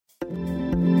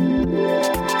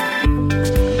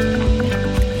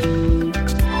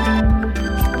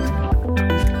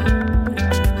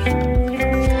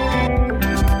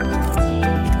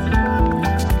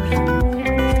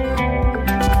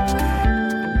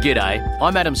G'day,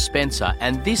 I'm Adam Spencer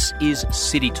and this is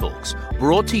City Talks,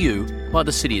 brought to you by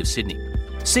the City of Sydney.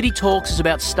 City Talks is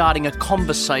about starting a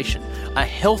conversation, a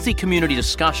healthy community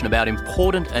discussion about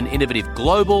important and innovative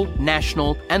global,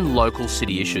 national and local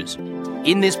city issues.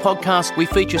 In this podcast, we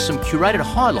feature some curated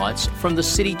highlights from the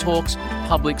City Talks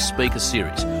Public Speaker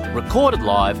Series, recorded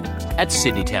live at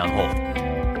Sydney Town Hall.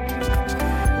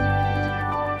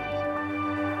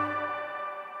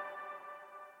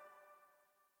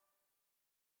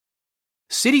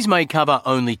 Cities may cover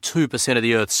only 2% of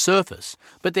the Earth's surface,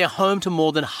 but they're home to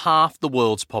more than half the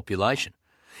world's population.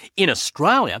 In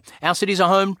Australia, our cities are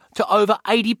home to over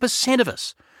 80% of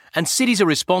us, and cities are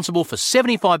responsible for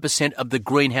 75% of the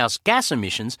greenhouse gas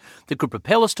emissions that could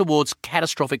propel us towards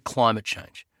catastrophic climate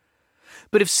change.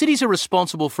 But if cities are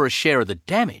responsible for a share of the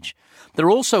damage, they're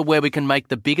also where we can make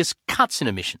the biggest cuts in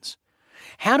emissions.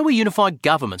 How do we unify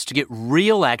governments to get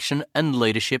real action and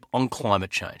leadership on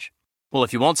climate change? Well,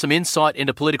 if you want some insight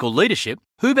into political leadership,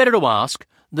 who better to ask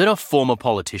than a former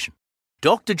politician?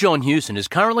 Dr. John Hewson is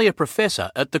currently a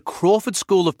professor at the Crawford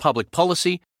School of Public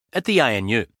Policy at the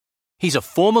ANU. He's a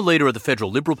former leader of the Federal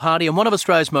Liberal Party and one of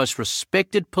Australia's most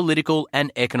respected political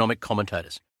and economic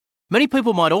commentators. Many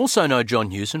people might also know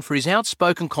John Hewson for his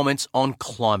outspoken comments on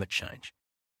climate change.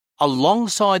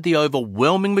 Alongside the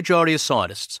overwhelming majority of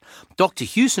scientists, Dr.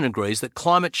 Hewson agrees that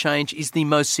climate change is the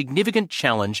most significant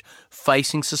challenge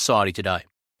facing society today.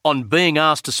 On being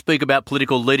asked to speak about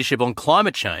political leadership on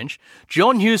climate change,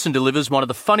 John Hewson delivers one of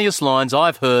the funniest lines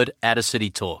I've heard at a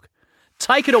City Talk.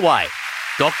 Take it away,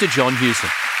 Dr. John Hewson.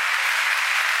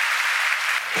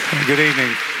 Good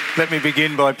evening. Let me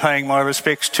begin by paying my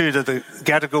respects to the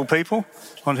Gadigal people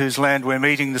on whose land we're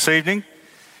meeting this evening,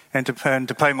 and to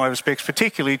pay my respects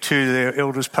particularly to their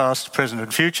elders past, present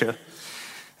and future.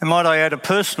 And might I add a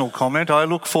personal comment, I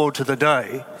look forward to the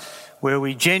day where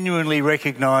we genuinely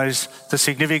recognise the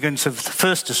significance of the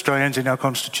first Australians in our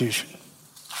Constitution.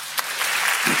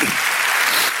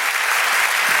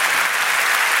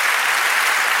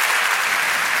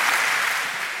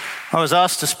 I was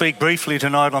asked to speak briefly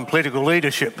tonight on political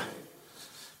leadership.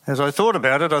 As I thought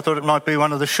about it, I thought it might be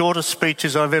one of the shortest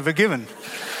speeches I've ever given.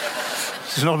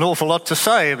 There's not an awful lot to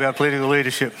say about political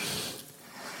leadership.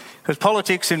 Because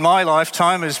politics in my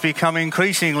lifetime has become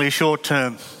increasingly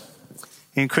short-term,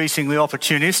 increasingly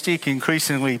opportunistic,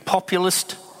 increasingly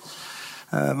populist,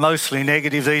 mostly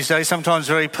negative these days, sometimes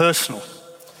very personal.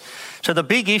 So the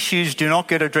big issues do not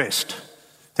get addressed.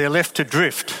 They're left to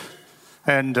drift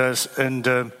and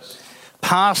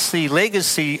pass the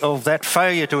legacy of that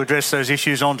failure to address those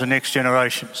issues on to next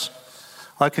generations.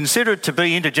 I consider it to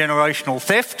be intergenerational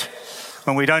theft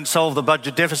when we don't solve the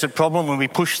budget deficit problem, when we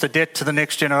push the debt to the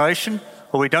next generation,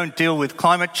 or we don't deal with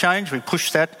climate change, we push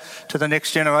that to the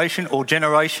next generation or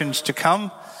generations to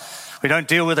come. We don't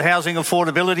deal with the housing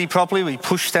affordability properly, we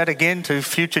push that again to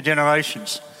future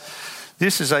generations.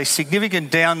 This is a significant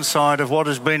downside of what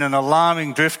has been an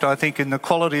alarming drift, I think, in the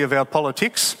quality of our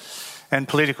politics and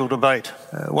political debate.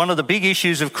 One of the big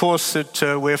issues, of course, that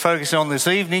we're focusing on this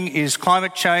evening is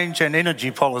climate change and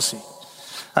energy policy.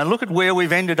 And look at where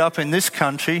we've ended up in this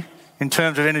country in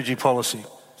terms of energy policy,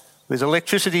 with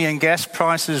electricity and gas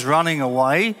prices running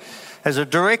away as a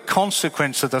direct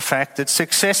consequence of the fact that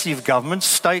successive governments,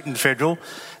 state and federal,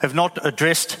 have not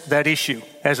addressed that issue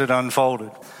as it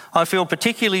unfolded. I feel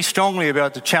particularly strongly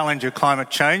about the challenge of climate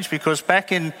change because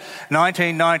back in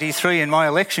 1993 in my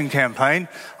election campaign,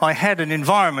 I had an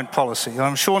environment policy.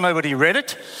 I'm sure nobody read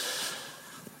it.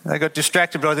 They got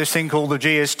distracted by this thing called the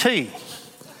GST.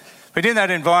 But in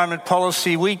that environment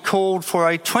policy, we called for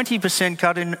a 20%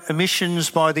 cut in emissions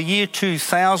by the year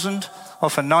 2000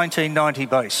 off a 1990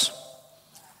 base.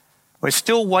 We're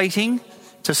still waiting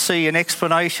to see an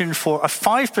explanation for a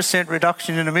 5%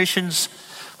 reduction in emissions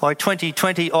by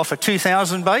 2020 off a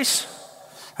 2000 base.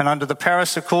 And under the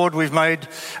Paris Accord, we've made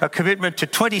a commitment to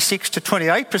 26 to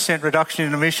 28% reduction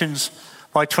in emissions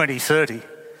by 2030,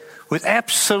 with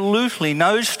absolutely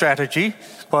no strategy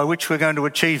by which we're going to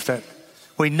achieve that.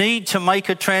 We need to make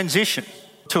a transition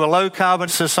to a low-carbon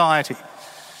society,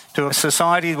 to a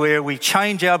society where we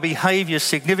change our behaviour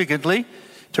significantly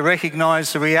to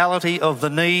recognise the reality of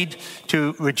the need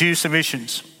to reduce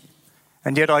emissions.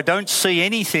 And yet I don't see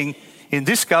anything in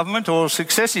this government or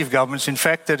successive governments, in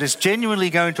fact, that is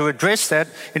genuinely going to address that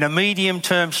in a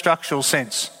medium-term structural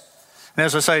sense. And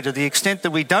as I say, to the extent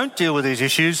that we don't deal with these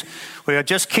issues, we are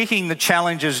just kicking the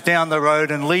challenges down the road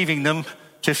and leaving them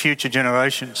to future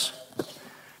generations.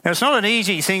 Now, it's not an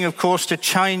easy thing, of course, to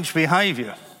change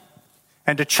behaviour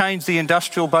and to change the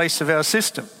industrial base of our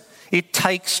system. It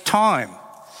takes time.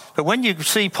 But when you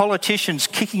see politicians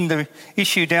kicking the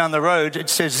issue down the road,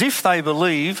 it's as if they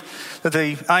believe that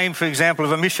the aim, for example,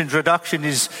 of emissions reduction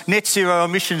is net zero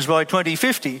emissions by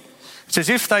 2050. It's as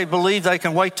if they believe they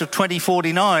can wait till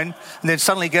 2049 and then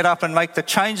suddenly get up and make the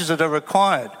changes that are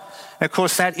required. And of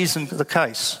course, that isn't the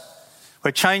case. We're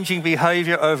changing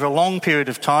behaviour over a long period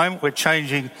of time. We're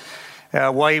changing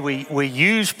our way we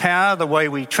use power, the way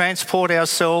we transport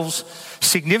ourselves,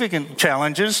 significant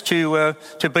challenges to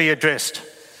be addressed.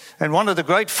 And one of the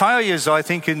great failures, I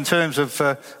think, in terms of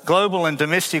global and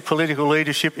domestic political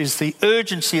leadership is the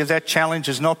urgency of that challenge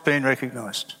has not been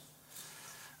recognised.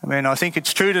 I mean, I think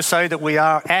it's true to say that we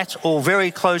are at or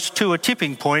very close to a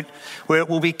tipping point where it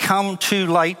will become too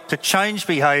late to change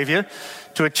behaviour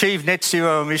to achieve net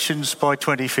zero emissions by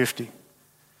 2050.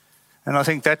 And I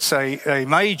think that's a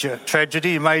major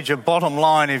tragedy, a major bottom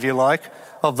line, if you like,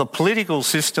 of the political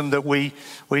system that we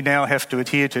now have to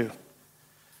adhere to.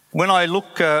 When I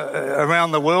look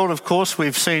around the world, of course,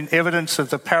 we've seen evidence of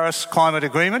the Paris Climate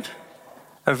Agreement,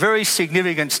 a very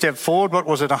significant step forward. What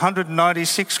was it,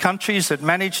 196 countries that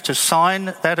managed to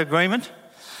sign that agreement?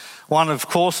 One, of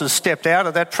course, has stepped out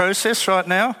of that process right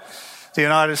now. The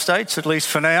United States, at least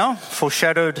for now,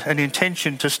 foreshadowed an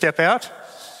intention to step out.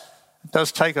 It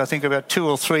does take, I think, about 2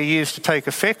 or 3 years to take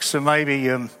effect, so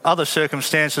maybe other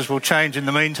circumstances will change in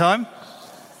the meantime.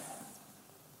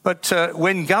 But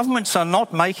when governments are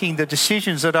not making the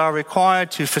decisions that are required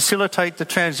to facilitate the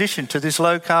transition to this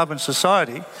low-carbon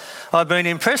society, I've been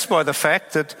impressed by the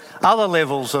fact that other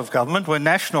levels of government, when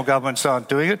national governments aren't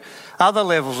doing it, other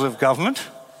levels of government,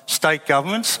 state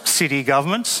governments, city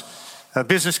governments,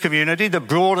 business community, the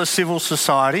broader civil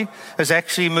society, has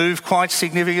actually moved quite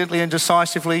significantly and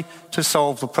decisively to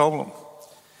solve the problem.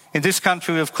 In this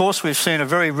country, of course, we've seen a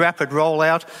very rapid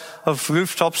rollout of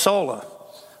rooftop solar.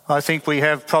 I think we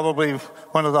have probably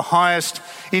one of the highest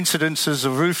incidences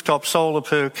of rooftop solar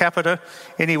per capita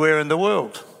anywhere in the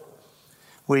world.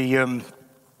 We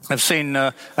have seen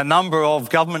a number of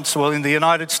governments, well, in the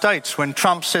United States, when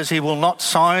Trump says he will not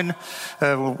sign,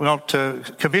 will not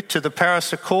commit to the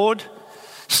Paris Accord,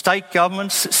 state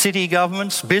governments, city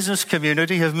governments, business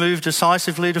community have moved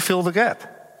decisively to fill the gap.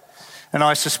 And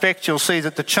I suspect you'll see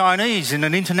that the Chinese, in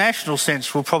an international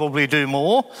sense, will probably do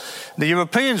more. The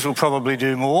Europeans will probably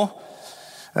do more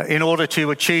in order to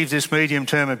achieve this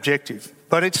medium-term objective.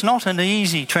 But it's not an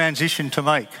easy transition to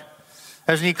make.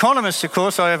 As an economist, of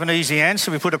course, I have an easy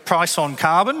answer. We put a price on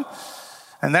carbon,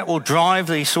 and that will drive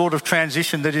the sort of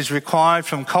transition that is required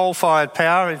from coal-fired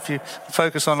power, if you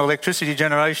focus on electricity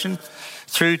generation,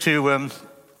 through to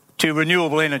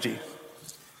renewable energy.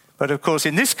 But of course,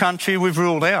 in this country, we've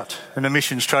ruled out an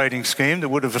emissions trading scheme that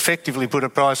would have effectively put a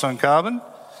price on carbon.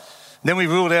 Then we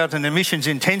ruled out an emissions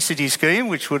intensity scheme,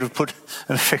 which would have put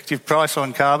an effective price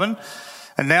on carbon.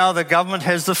 And now the government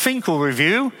has the Finkel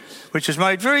review, which has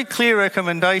made very clear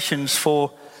recommendations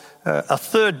for a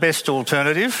third best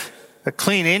alternative, a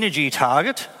clean energy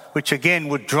target, which again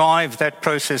would drive that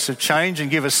process of change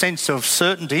and give a sense of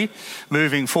certainty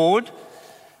moving forward.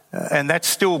 And that's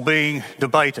still being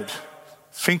debated.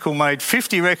 Finkel made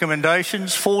 50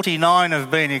 recommendations, 49 have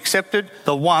been accepted.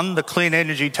 The one, the clean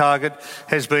energy target,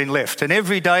 has been left. And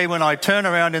every day when I turn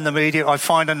around in the media, I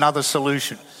find another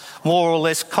solution. More or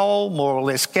less coal, more or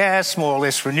less gas, more or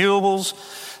less renewables,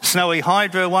 snowy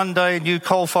hydro one day, new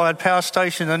coal-fired power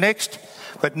station the next,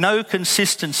 but no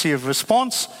consistency of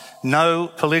response, no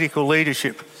political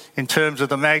leadership in terms of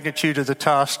the magnitude of the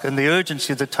task and the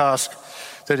urgency of the task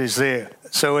that is there.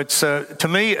 So it's, to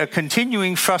me, a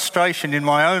continuing frustration in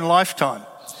my own lifetime.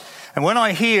 And when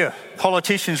I hear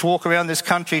politicians walk around this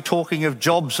country talking of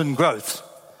jobs and growth,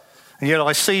 and yet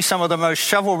I see some of the most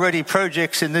shovel-ready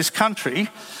projects in this country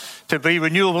to be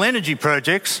renewable energy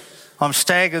projects, I'm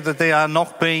staggered that they are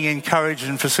not being encouraged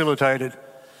and facilitated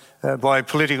by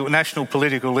national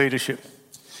political leadership.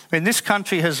 I mean, this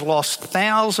country has lost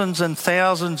thousands and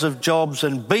thousands of jobs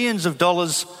and billions of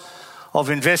dollars of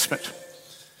investment.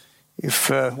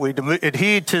 If we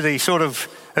adhered to the sort of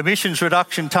emissions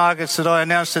reduction targets that I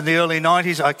announced in the early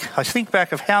 90s, I think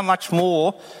back of how much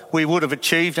more we would have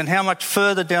achieved and how much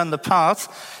further down the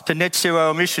path to net zero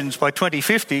emissions by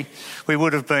 2050 we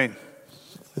would have been.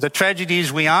 The tragedy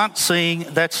is we aren't seeing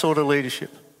that sort of leadership.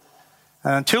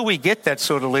 And until we get that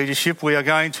sort of leadership, we are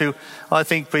going to, I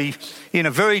think, be in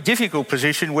a very difficult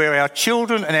position where our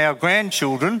children and our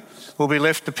grandchildren will be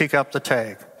left to pick up the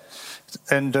tab.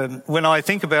 And when I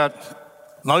think about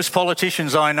most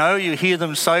politicians I know, you hear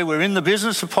them say we're in the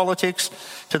business of politics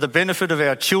to the benefit of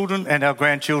our children and our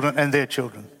grandchildren and their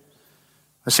children.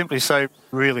 I simply say,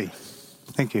 really.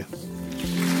 Thank you.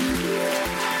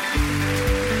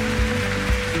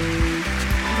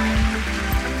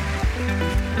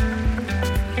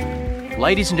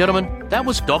 Ladies and gentlemen, that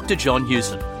was Dr. John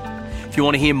Hewson. If you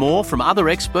want to hear more from other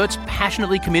experts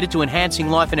passionately committed to enhancing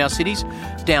life in our cities,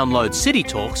 download City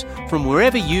Talks from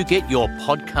wherever you get your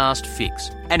podcast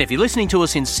fix. And if you're listening to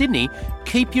us in Sydney,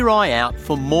 keep your eye out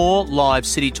for more live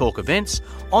City Talk events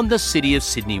on the City of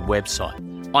Sydney website.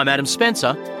 I'm Adam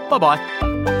Spencer. Bye-bye.